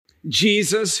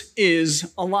Jesus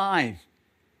is alive.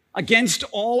 Against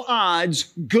all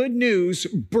odds, good news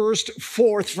burst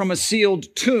forth from a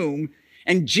sealed tomb,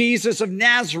 and Jesus of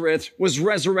Nazareth was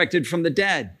resurrected from the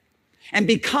dead. And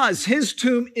because his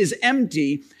tomb is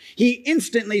empty, he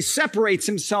instantly separates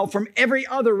himself from every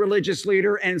other religious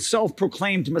leader and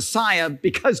self-proclaimed Messiah,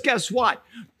 because guess what?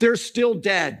 They're still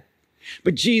dead.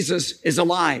 But Jesus is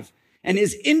alive, and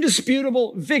his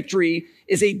indisputable victory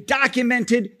is a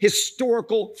documented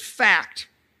historical fact.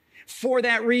 For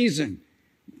that reason,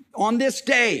 on this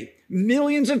day,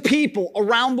 millions of people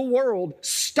around the world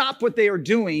stop what they are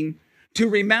doing to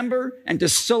remember and to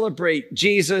celebrate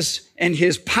Jesus and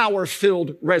his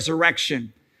power-filled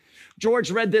resurrection.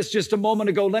 George read this just a moment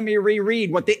ago. Let me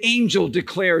reread what the angel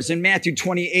declares in Matthew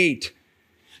 28.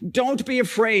 Don't be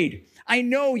afraid. I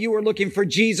know you are looking for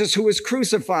Jesus who was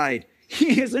crucified.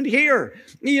 He isn't here.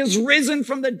 He is risen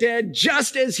from the dead,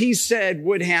 just as he said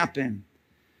would happen.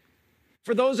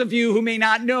 For those of you who may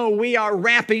not know, we are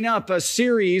wrapping up a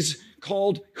series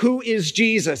called Who is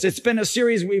Jesus? It's been a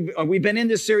series, we've been in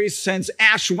this series since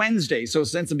Ash Wednesday, so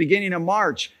since the beginning of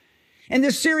March. And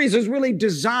this series is really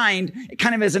designed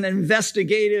kind of as an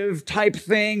investigative type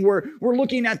thing where we're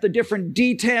looking at the different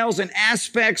details and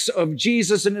aspects of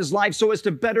Jesus and his life so as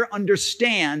to better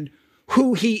understand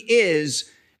who he is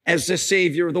as the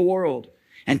Savior of the world.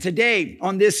 And today,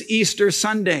 on this Easter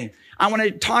Sunday, I want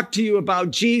to talk to you about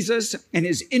Jesus and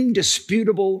his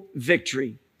indisputable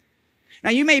victory. Now,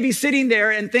 you may be sitting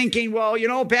there and thinking, well, you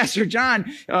know, Pastor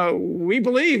John, we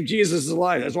believe Jesus is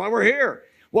alive. That's why we're here.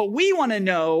 What we want to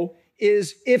know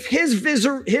is if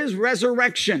his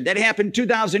resurrection that happened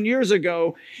 2,000 years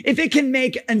ago, if it can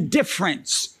make a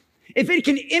difference, if it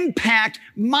can impact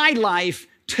my life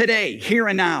today, here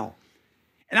and now.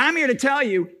 And I'm here to tell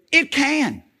you, it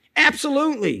can.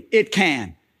 Absolutely, it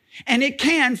can. And it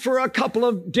can for a couple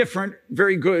of different,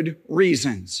 very good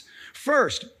reasons.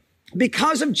 First,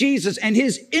 because of Jesus and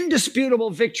his indisputable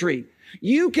victory,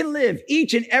 you can live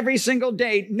each and every single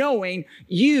day knowing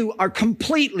you are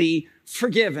completely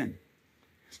forgiven.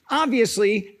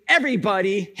 Obviously,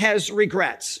 everybody has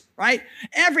regrets, right?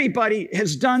 Everybody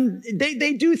has done,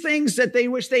 they do things that they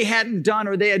wish they hadn't done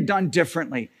or they had done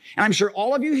differently. And I'm sure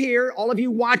all of you here, all of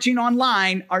you watching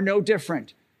online are no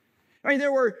different. Right?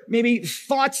 There were maybe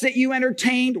thoughts that you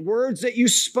entertained, words that you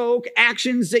spoke,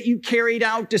 actions that you carried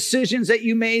out, decisions that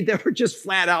you made that were just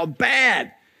flat out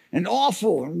bad and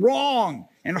awful and wrong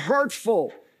and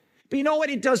hurtful. But you know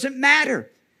what? It doesn't matter.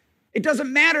 It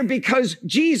doesn't matter because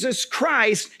Jesus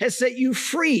Christ has set you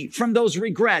free from those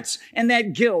regrets and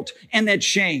that guilt and that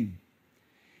shame.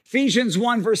 Ephesians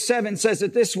 1 verse 7 says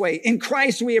it this way, in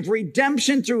Christ we have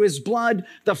redemption through his blood,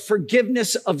 the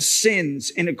forgiveness of sins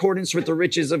in accordance with the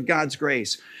riches of God's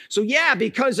grace. So yeah,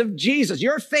 because of Jesus,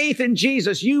 your faith in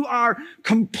Jesus, you are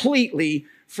completely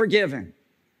forgiven.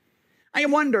 I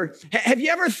wonder, have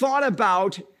you ever thought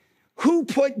about who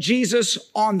put Jesus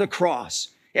on the cross?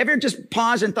 Ever just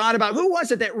paused and thought about who was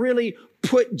it that really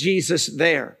put Jesus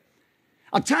there?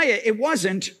 I'll tell you, it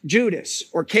wasn't Judas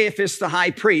or Caiaphas the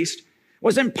high priest. It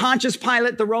wasn't Pontius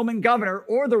Pilate, the Roman governor,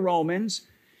 or the Romans.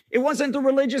 It wasn't the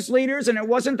religious leaders, and it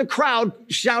wasn't the crowd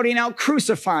shouting out,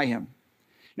 crucify him.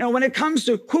 Now, when it comes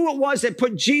to who it was that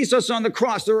put Jesus on the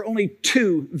cross, there are only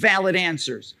two valid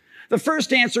answers. The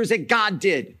first answer is that God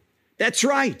did. That's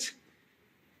right.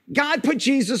 God put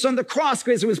Jesus on the cross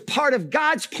because it was part of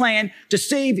God's plan to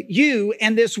save you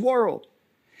and this world.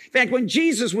 In fact, when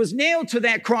Jesus was nailed to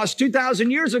that cross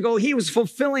 2,000 years ago, he was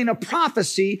fulfilling a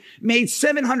prophecy made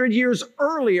 700 years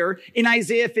earlier in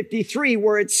Isaiah 53,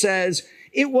 where it says,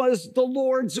 it was the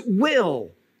Lord's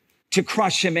will to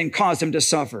crush him and cause him to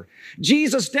suffer.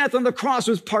 Jesus' death on the cross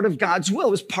was part of God's will.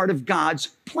 It was part of God's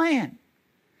plan.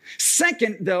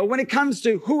 Second, though, when it comes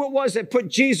to who it was that put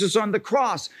Jesus on the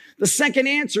cross, the second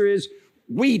answer is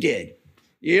we did.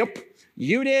 Yep.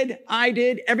 You did, I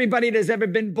did, everybody that has ever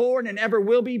been born and ever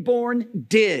will be born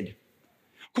did.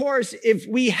 Of course, if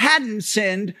we hadn't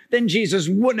sinned, then Jesus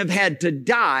wouldn't have had to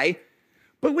die.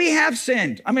 But we have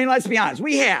sinned. I mean, let's be honest.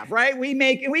 We have, right?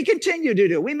 We continue to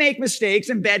do. We make mistakes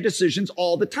and bad decisions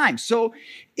all the time. So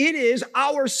it is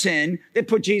our sin that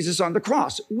put Jesus on the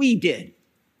cross. We did.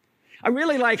 I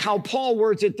really like how Paul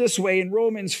words it this way in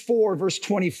Romans 4, verse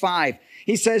 25.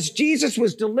 He says, Jesus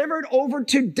was delivered over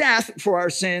to death for our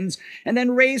sins and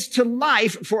then raised to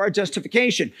life for our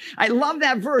justification. I love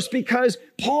that verse because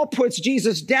Paul puts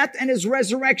Jesus' death and his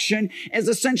resurrection as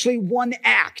essentially one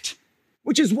act,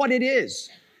 which is what it is.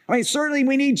 I mean, certainly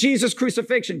we need Jesus'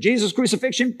 crucifixion. Jesus'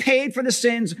 crucifixion paid for the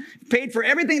sins, paid for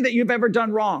everything that you've ever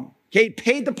done wrong. Okay,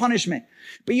 paid the punishment.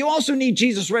 But you also need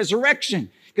Jesus'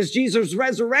 resurrection. Because Jesus'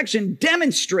 resurrection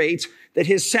demonstrates that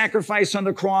his sacrifice on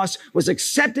the cross was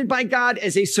accepted by God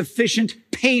as a sufficient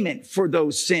payment for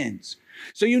those sins.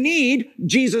 So you need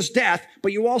Jesus' death,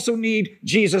 but you also need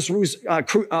Jesus'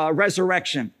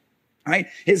 resurrection. All right?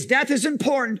 His death is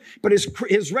important, but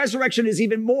his resurrection is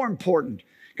even more important.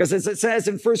 Because as it says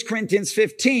in 1 Corinthians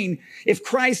 15, if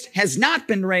Christ has not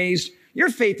been raised, your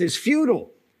faith is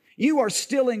futile. You are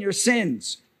still in your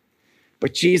sins.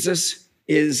 But Jesus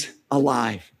is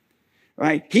alive,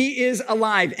 right? He is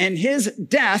alive, and his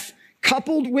death,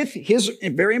 coupled with his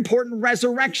very important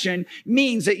resurrection,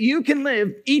 means that you can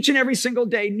live each and every single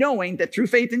day knowing that through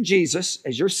faith in Jesus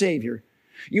as your Savior,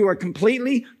 you are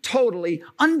completely, totally,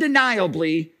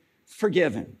 undeniably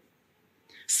forgiven.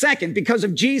 Second, because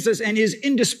of Jesus and his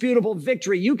indisputable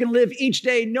victory, you can live each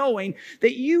day knowing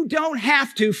that you don't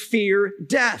have to fear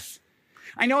death.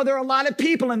 I know there are a lot of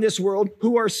people in this world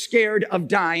who are scared of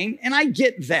dying, and I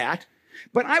get that.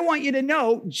 But I want you to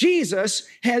know Jesus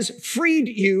has freed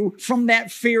you from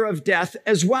that fear of death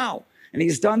as well. And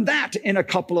he's done that in a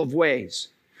couple of ways.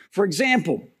 For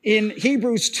example, in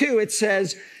Hebrews 2, it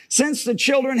says, since the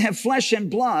children have flesh and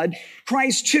blood,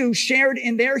 Christ too shared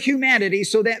in their humanity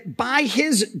so that by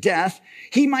his death,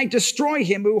 he might destroy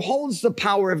him who holds the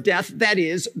power of death, that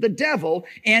is, the devil.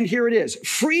 And here it is,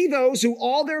 free those who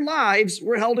all their lives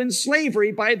were held in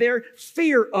slavery by their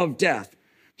fear of death.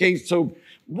 Okay, so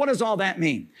what does all that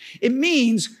mean? It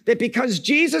means that because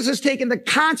Jesus has taken the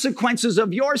consequences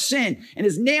of your sin and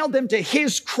has nailed them to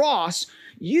his cross,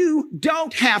 you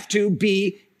don't have to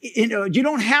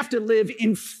live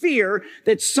in fear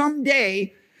that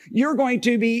someday you're going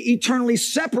to be eternally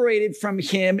separated from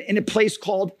him in a place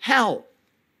called hell.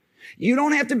 You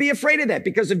don't have to be afraid of that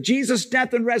because of Jesus'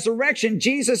 death and resurrection.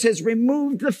 Jesus has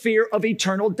removed the fear of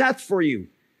eternal death for you.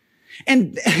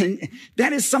 And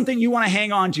that is something you want to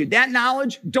hang on to. That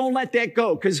knowledge, don't let that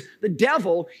go, because the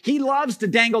devil, he loves to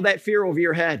dangle that fear over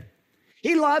your head.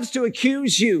 He loves to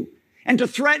accuse you and to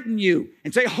threaten you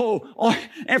and say, oh,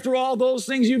 after all those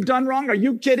things you've done wrong, are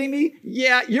you kidding me?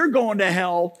 Yeah, you're going to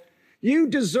hell. You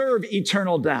deserve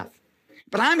eternal death.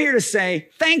 But I'm here to say,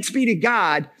 thanks be to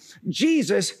God,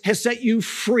 Jesus has set you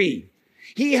free.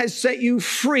 He has set you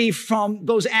free from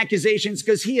those accusations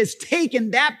because he has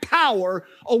taken that power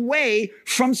away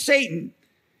from Satan.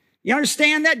 You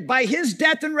understand that? By his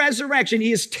death and resurrection, he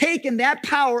has taken that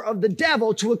power of the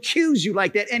devil to accuse you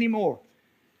like that anymore.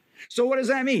 So what does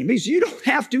that mean? It means you don't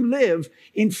have to live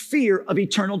in fear of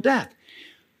eternal death.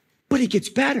 But it gets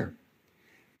better.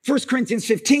 1 Corinthians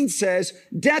 15 says,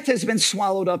 death has been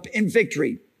swallowed up in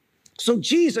victory. So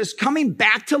Jesus coming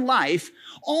back to life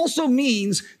also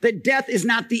means that death is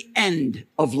not the end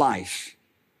of life,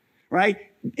 right?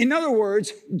 In other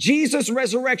words, Jesus'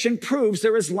 resurrection proves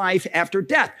there is life after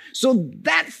death. So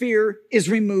that fear is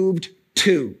removed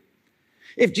too.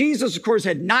 If Jesus, of course,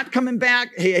 had not come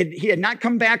back, he had not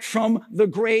come back from the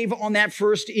grave on that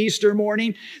first Easter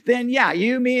morning, then yeah,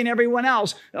 you, me, and everyone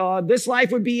else, this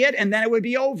life would be it, and then it would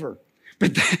be over.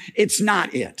 But it's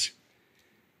not it.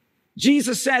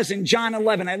 Jesus says in John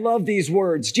 11, I love these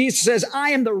words. Jesus says,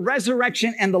 I am the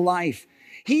resurrection and the life.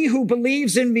 He who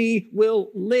believes in me will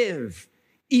live,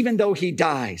 even though he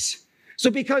dies.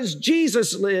 So because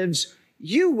Jesus lives,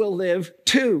 you will live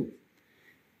too.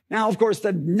 Now, of course,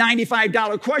 the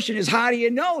 $95 question is, how do you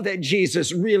know that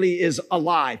Jesus really is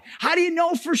alive? How do you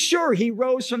know for sure he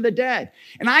rose from the dead?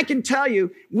 And I can tell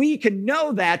you, we can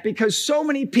know that because so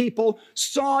many people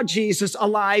saw Jesus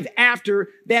alive after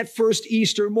that first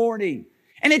Easter morning,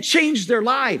 and it changed their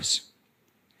lives.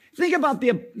 Think about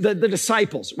the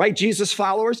disciples, right? Jesus'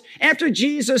 followers. After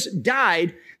Jesus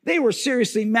died, they were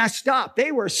seriously messed up.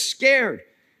 They were scared.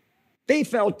 They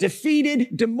felt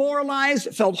defeated,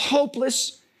 demoralized, felt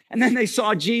hopeless. And then they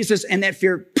saw Jesus and that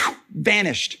fear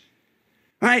vanished,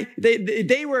 right?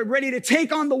 They were ready to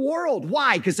take on the world.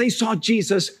 Why? Because they saw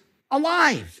Jesus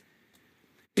alive.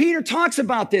 Peter talks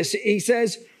about this. He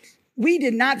says, we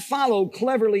did not follow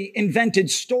cleverly invented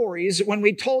stories when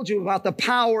we told you about the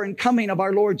power and coming of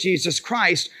our Lord Jesus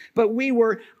Christ, but we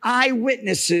were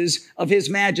eyewitnesses of his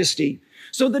majesty.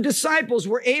 So the disciples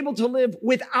were able to live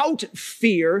without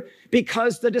fear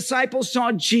because the disciples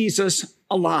saw Jesus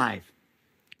alive.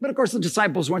 But of course, the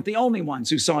disciples weren't the only ones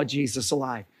who saw Jesus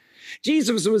alive.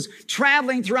 Jesus was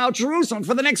traveling throughout Jerusalem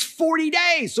for the next 40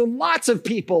 days, so lots of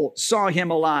people saw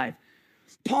him alive.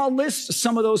 Paul lists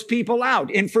some of those people out.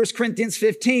 In 1 Corinthians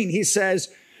 15, he says,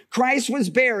 Christ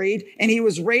was buried and he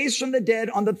was raised from the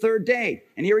dead on the third day.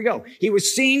 And here we go. He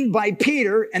was seen by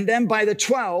Peter and then by the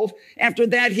 12. After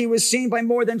that, he was seen by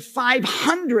more than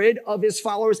 500 of his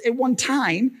followers at one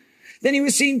time. Then he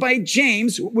was seen by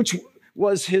James,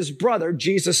 was his brother,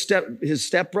 his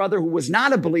stepbrother, who was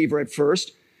not a believer at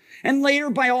first. And later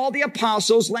by all the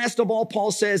apostles, last of all,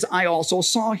 Paul says, I also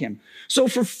saw him. So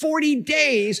for 40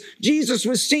 days, Jesus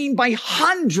was seen by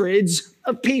hundreds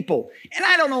of people. And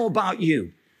I don't know about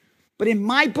you, but in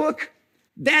my book,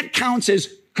 that counts as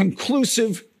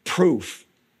conclusive proof.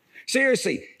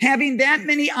 Seriously, having that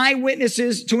many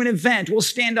eyewitnesses to an event will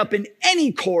stand up in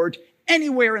any court,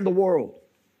 anywhere in the world.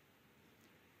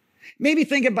 Maybe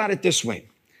think about it this way.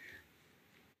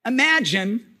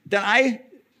 Imagine that I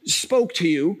spoke to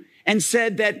you and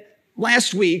said that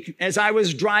last week, as I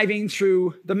was driving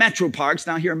through the Metro Parks,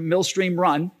 down here in Millstream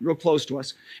Run, real close to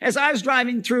us, as I was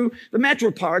driving through the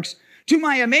Metro Parks, to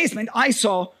my amazement, I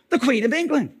saw the Queen of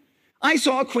England. I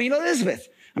saw Queen Elizabeth.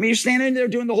 I mean, you're standing there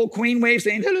doing the whole Queen wave,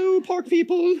 saying, hello, park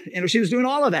people. She was doing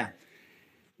all of that.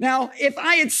 Now, if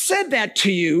I had said that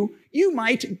to you, you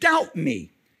might doubt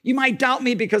me. You might doubt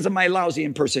me because of my lousy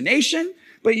impersonation,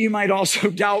 but you might also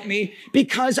doubt me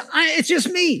because it's just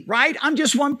me, right? I'm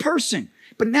just one person.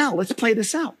 But now let's play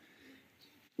this out.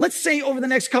 Let's say over the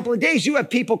next couple of days, you have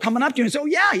people coming up to you and say, oh,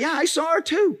 yeah, I saw her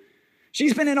too.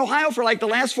 She's been in Ohio for like the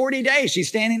last 40 days. She's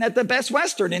standing at the Best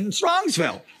Western in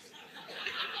Strongsville.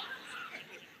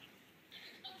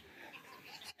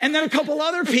 And then a couple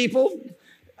other people,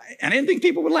 I didn't think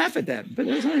people would laugh at that, but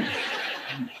it was nice.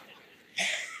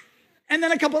 And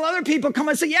then a couple other people come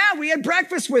and say, yeah, we had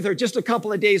breakfast with her just a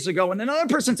couple of days ago. And another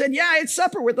person said, yeah, I had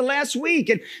supper with her last week.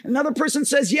 And another person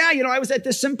says, yeah, I was at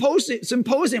this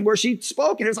symposium where she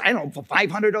spoke. And there's,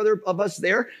 500 other of us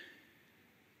there.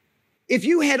 If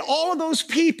you had all of those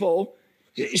people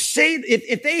say,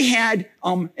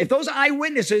 if those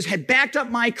eyewitnesses had backed up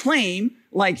my claim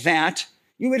like that,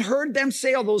 you had heard them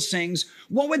say all those things,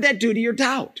 what would that do to your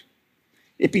doubt?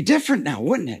 It'd be different now,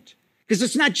 wouldn't it? Because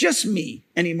it's not just me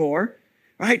anymore.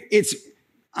 Right? It's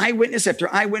eyewitness after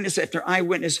eyewitness after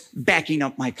eyewitness backing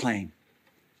up my claim.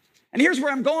 And here's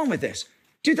where I'm going with this.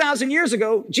 2,000 years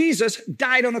ago, Jesus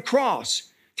died on a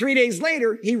cross. 3 days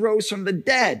later, he rose from the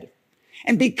dead.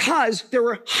 And because there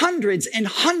were hundreds and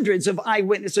hundreds of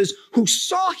eyewitnesses who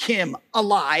saw him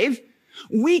alive,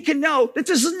 we can know that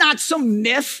this is not some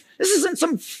myth. This isn't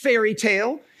some fairy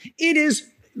tale. It is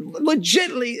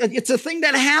legitimately, it's a thing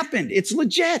that happened. It's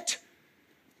legit.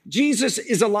 Jesus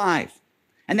is alive.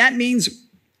 And that means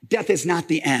death is not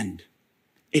the end.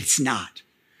 It's not.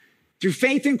 Through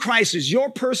faith in Christ as your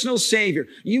personal Savior,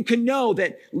 you can know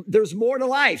that there's more to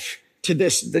life to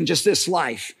this than just this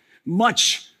life.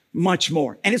 Much, much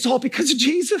more. And it's all because of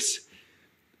Jesus.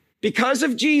 Because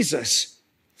of Jesus,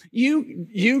 you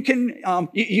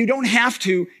don't have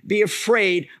to be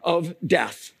afraid of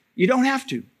death. You don't have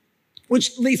to.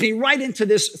 Which leads me right into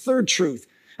this third truth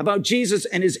about Jesus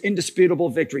and his indisputable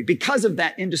victory. Because of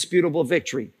that indisputable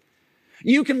victory,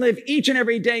 you can live each and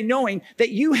every day knowing that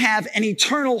you have an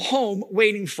eternal home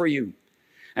waiting for you.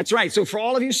 That's right. So for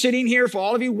all of you sitting here, for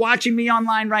all of you watching me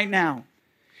online right now,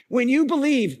 when you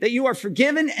believe that you are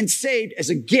forgiven and saved as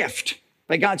a gift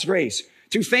by God's grace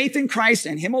through faith in Christ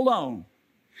and him alone,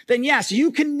 then yes, you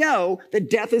can know that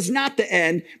death is not the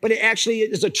end, but it actually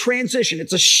is a transition.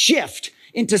 It's a shift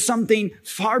into something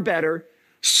far better,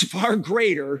 far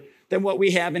greater than what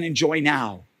we have and enjoy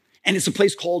now. And it's a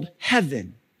place called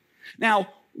heaven. Now,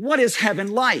 what is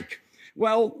heaven like?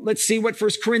 Well, let's see what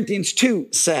 1 Corinthians 2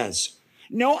 says.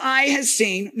 No eye has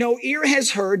seen, no ear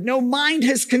has heard, no mind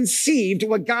has conceived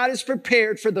what God has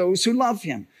prepared for those who love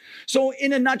him. So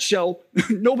in a nutshell,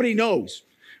 nobody knows,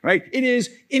 right? It is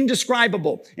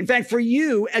indescribable. In fact, for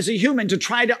you as a human to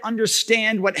try to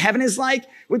understand what heaven is like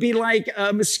would be like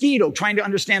a mosquito trying to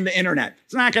understand the internet.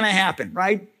 It's not going to happen,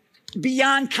 right?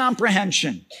 Beyond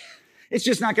comprehension. It's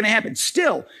just not going to happen.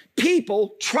 Still,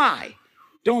 people try,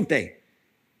 don't they?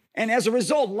 And as a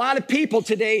result, a lot of people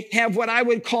today have what I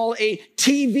would call a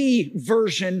TV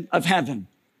version of heaven.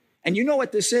 And you know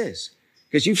what this is,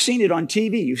 because you've seen it on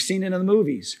TV. You've seen it in the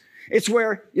movies. It's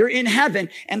where you're in heaven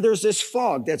and there's this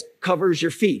fog that covers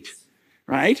your feet,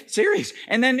 right? Serious.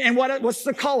 And what's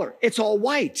the color? It's all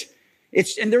white.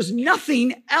 And there's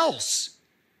nothing else.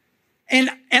 And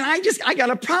I got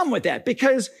a problem with that,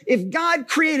 because if God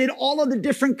created all of the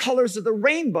different colors of the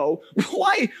rainbow,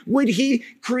 why would he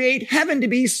create heaven to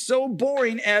be so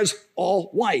boring as all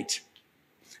white?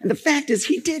 And the fact is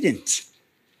he didn't.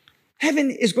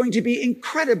 Heaven is going to be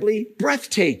incredibly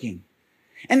breathtaking.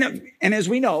 And as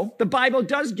we know, the Bible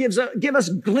does give us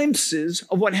glimpses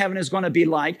of what heaven is going to be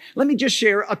like. Let me just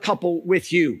share a couple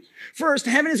with you. First,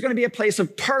 heaven is going to be a place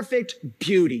of perfect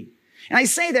beauty. And I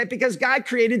say that because God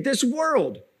created this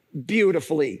world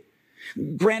beautifully.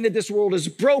 Granted, this world is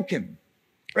broken.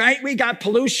 right? We got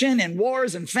pollution and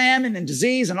wars and famine and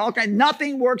disease and all kinds.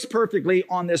 Nothing works perfectly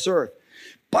on this earth.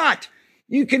 But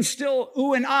you can still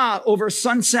ooh and ah over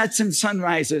sunsets and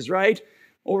sunrises, right?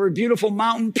 Over beautiful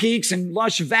mountain peaks and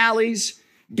lush valleys,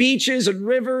 beaches and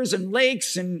rivers and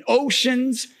lakes and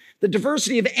oceans, the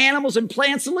diversity of animals and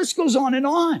plants. The list goes on and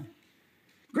on.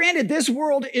 Granted, this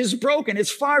world is broken.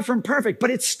 It's far from perfect, but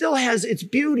it still has its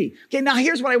beauty. Okay, now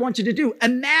here's what I want you to do.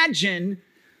 Imagine,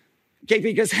 okay,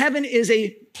 because heaven is a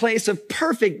place of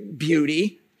perfect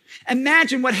beauty.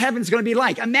 Imagine what heaven's going to be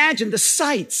like. Imagine the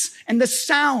sights and the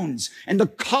sounds and the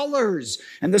colors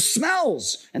and the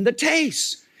smells and the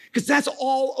tastes, because that's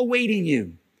all awaiting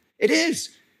you. It is,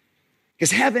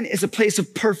 because heaven is a place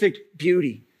of perfect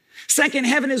beauty. Second,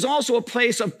 heaven is also a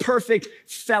place of perfect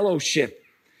fellowship.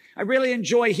 I really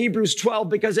enjoy Hebrews 12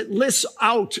 because it lists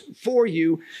out for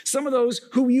you some of those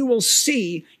who you will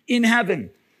see in heaven.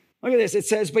 Look at this. It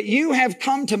says, but you have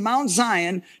come to Mount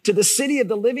Zion, to the city of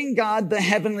the living God, the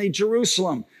heavenly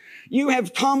Jerusalem. You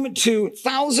have come to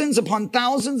thousands upon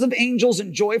thousands of angels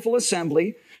in joyful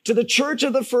assembly, to the church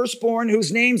of the firstborn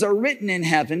whose names are written in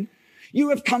heaven. You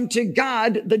have come to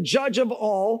God, the judge of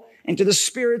all, and to the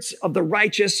spirits of the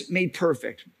righteous made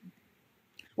perfect.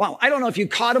 Wow, I don't know if you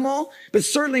caught them all, but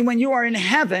certainly when you are in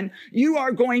heaven, you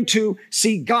are going to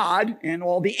see God and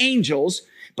all the angels,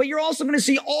 but you're also going to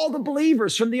see all the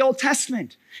believers from the Old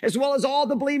Testament, as well as all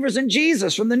the believers in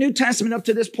Jesus from the New Testament up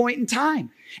to this point in time.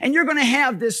 And you're going to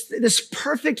have this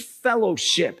perfect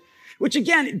fellowship, which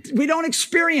again, we don't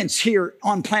experience here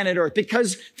on planet Earth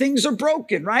because things are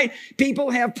broken, right?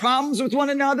 People have problems with one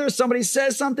another. Somebody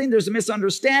says something, there's a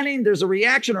misunderstanding, there's a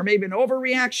reaction or maybe an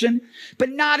overreaction, but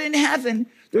not in heaven.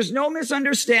 There's no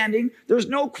misunderstanding. There's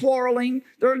no quarreling.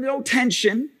 There's no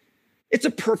tension. It's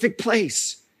a perfect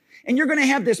place. And you're going to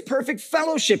have this perfect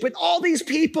fellowship with all these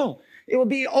people. It will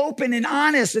be open and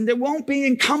honest, and it won't be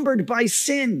encumbered by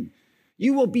sin.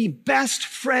 You will be best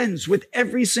friends with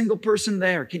every single person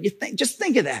there. Can you think? Just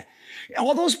think of that.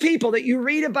 All those people that you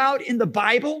read about in the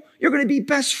Bible, you're going to be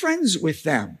best friends with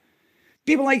them.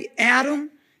 People like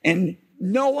Adam and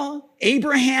Noah,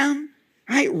 Abraham,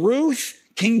 right? Ruth,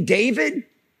 King David,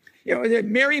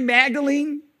 Mary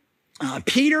Magdalene,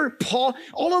 Peter, Paul,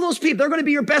 all of those people, they're going to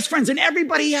be your best friends, and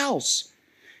everybody else.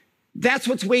 That's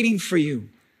what's waiting for you.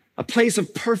 A place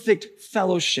of perfect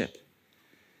fellowship.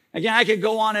 Again, I could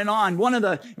go on and on. One of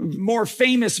the more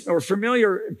famous or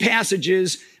familiar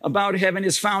passages about heaven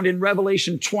is found in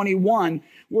Revelation 21,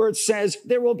 where it says,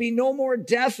 there will be no more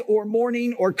death or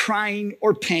mourning or crying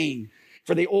or pain,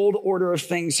 for the old order of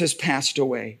things has passed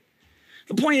away.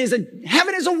 The point is that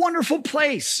heaven is a wonderful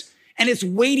place, and it's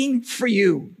waiting for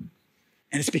you.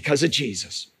 And it's because of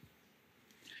Jesus.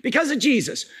 Because of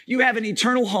Jesus, you have an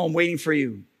eternal home waiting for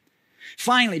you.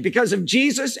 Finally, because of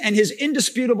Jesus and his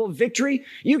indisputable victory,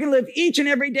 you can live each and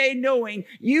every day knowing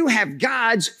you have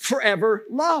God's forever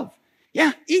love.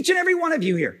 Yeah, each and every one of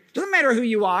you here. Doesn't matter who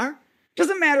you are.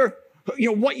 Doesn't matter,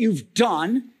 what you've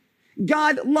done.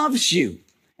 God loves you.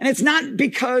 And it's not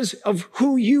because of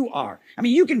who you are. I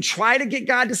mean, you can try to get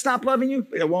God to stop loving you,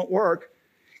 but it won't work.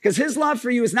 Because his love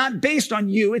for you is not based on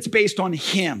you, it's based on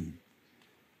him.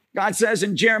 God says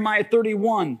in Jeremiah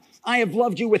 31, I have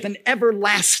loved you with an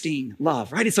everlasting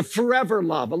love, right? It's a forever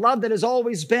love, a love that has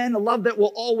always been, a love that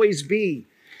will always be.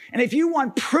 And if you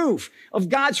want proof of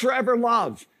God's forever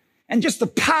love and just the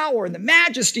power and the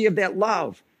majesty of that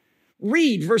love,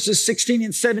 read verses 16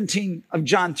 and 17 of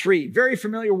John 3. Very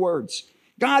familiar words.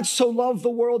 God so loved the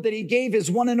world that he gave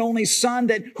his one and only son,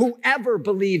 that whoever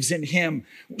believes in him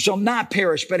shall not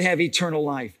perish, but have eternal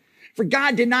life. For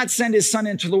God did not send his son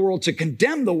into the world to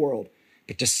condemn the world,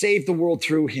 but to save the world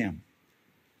through him.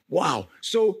 Wow.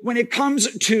 So when it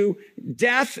comes to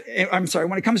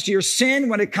when it comes to your sin,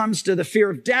 when it comes to the fear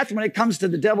of death, when it comes to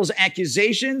the devil's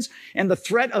accusations and the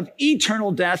threat of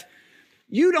eternal death,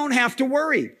 you don't have to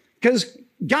worry, because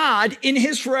God, in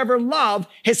his forever love,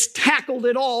 has tackled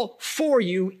it all for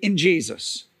you in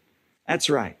Jesus.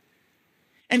 That's right.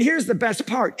 And here's the best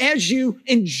part. As you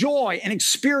enjoy and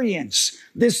experience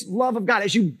this love of God,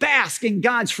 as you bask in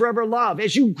God's forever love,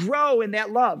 as you grow in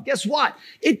that love, guess what?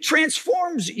 It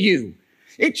transforms you.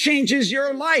 It changes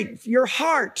your life, your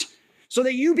heart, so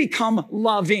that you become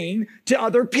loving to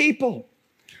other people.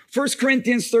 1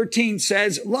 Corinthians 13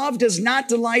 says, love does not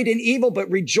delight in evil,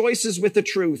 but rejoices with the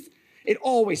truth. It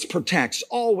always protects,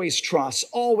 always trusts,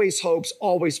 always hopes,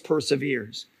 always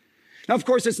perseveres. Now, of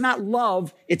course, it's not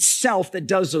love itself that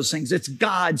does those things. It's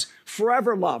God's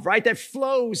forever love, right? That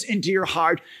flows into your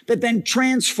heart, that then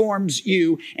transforms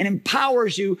you and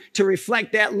empowers you to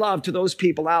reflect that love to those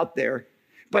people out there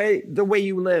by the way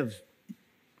you live,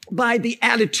 by the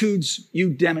attitudes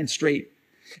you demonstrate,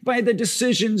 by the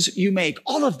decisions you make.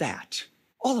 All of that,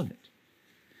 all of it.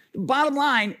 The bottom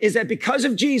line is that because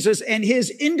of Jesus and his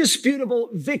indisputable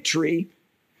victory,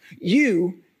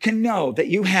 you can know that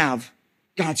you have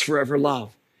God's forever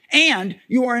love. And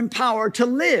you are empowered to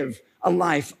live a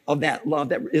life of that love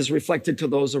that is reflected to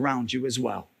those around you as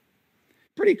well.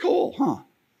 Pretty cool, huh?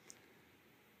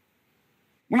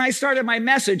 When I started my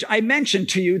message, I mentioned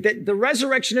to you that the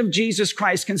resurrection of Jesus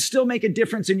Christ can still make a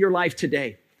difference in your life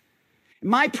today.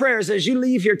 My prayer is as you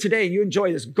leave here today and you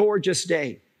enjoy this gorgeous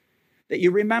day, that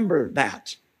you remember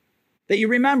that you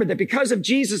remember that because of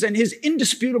Jesus and his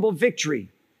indisputable victory,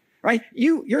 right?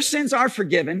 Your sins are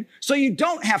forgiven, so you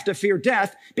don't have to fear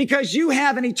death because you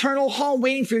have an eternal home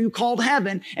waiting for you called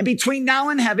heaven. And between now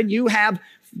and heaven, you have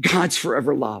God's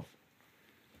forever love.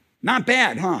 Not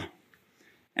bad, huh?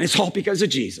 And it's all because of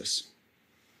Jesus.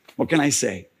 What can I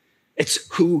say? It's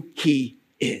who he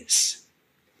is.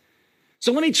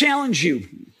 So let me challenge you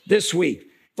this week.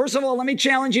 First of all, let me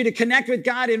challenge you to connect with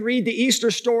God and read the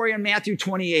Easter story in Matthew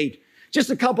 28. Just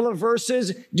a couple of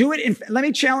verses. Do it. Let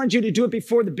me challenge you to do it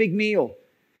before the big meal.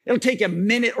 It'll take a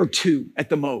minute or two at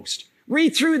the most.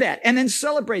 Read through that and then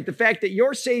celebrate the fact that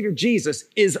your Savior Jesus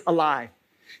is alive.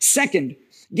 Second,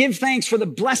 give thanks for the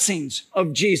blessings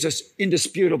of Jesus'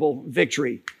 indisputable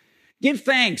victory. Give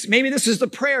thanks. Maybe this is the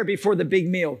prayer before the big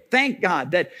meal. Thank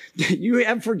God that you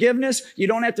have forgiveness. You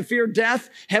don't have to fear death.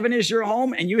 Heaven is your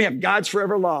home and you have God's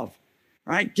forever love.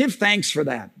 Right? Give thanks for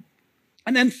that.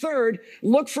 And then third,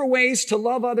 look for ways to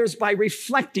love others by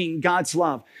reflecting God's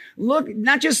love. Look,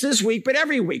 not just this week, but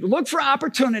every week. Look for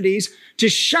opportunities to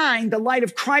shine the light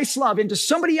of Christ's love into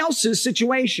somebody else's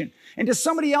situation, into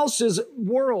somebody else's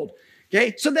world,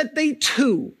 okay? So that they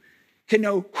too can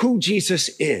know who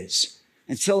Jesus is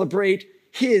and celebrate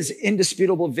his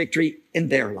indisputable victory in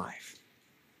their life.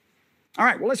 All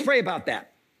right, well, let's pray about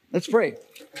that. Let's pray.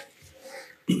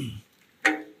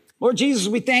 Lord Jesus,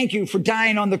 we thank you for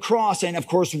dying on the cross and, of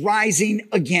course, rising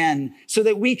again so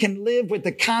that we can live with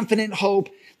the confident hope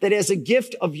that as a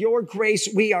gift of your grace,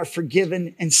 we are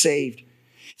forgiven and saved.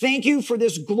 Thank you for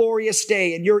this glorious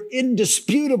day and your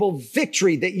indisputable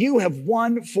victory that you have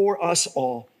won for us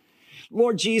all.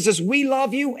 Lord Jesus, we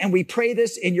love you and we pray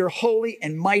this in your holy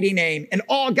and mighty name. And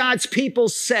all God's people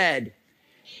said,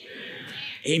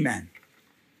 Amen. Amen.